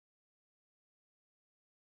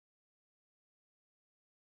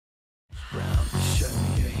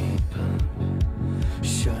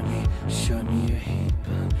Show me your heat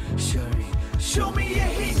pump. Show me your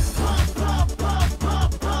heat pump, pump, pump,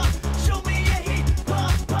 pump, pump. Show me your heat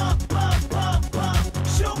pump, pump, pump, pump, pump.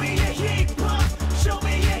 Show me your heat pump. Show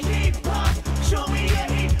me your heat pump. Show me your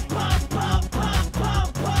heat pump, pump, pump,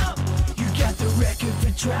 pump, pump. You got the record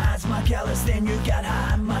for tries, my callous, then you got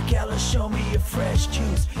high, my callous. Show me your fresh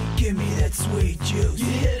juice. Give me that sweet juice. You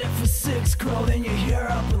hit it for 6, girl, then your hair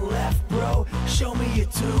up and left, bro. Show me your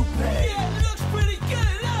toupee. Yeah, it looks pretty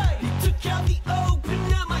good, eh? He took out the open,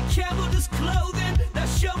 now my Camel's clothing. Now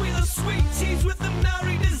show me those sweet tees with the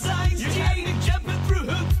Maori designs. You're having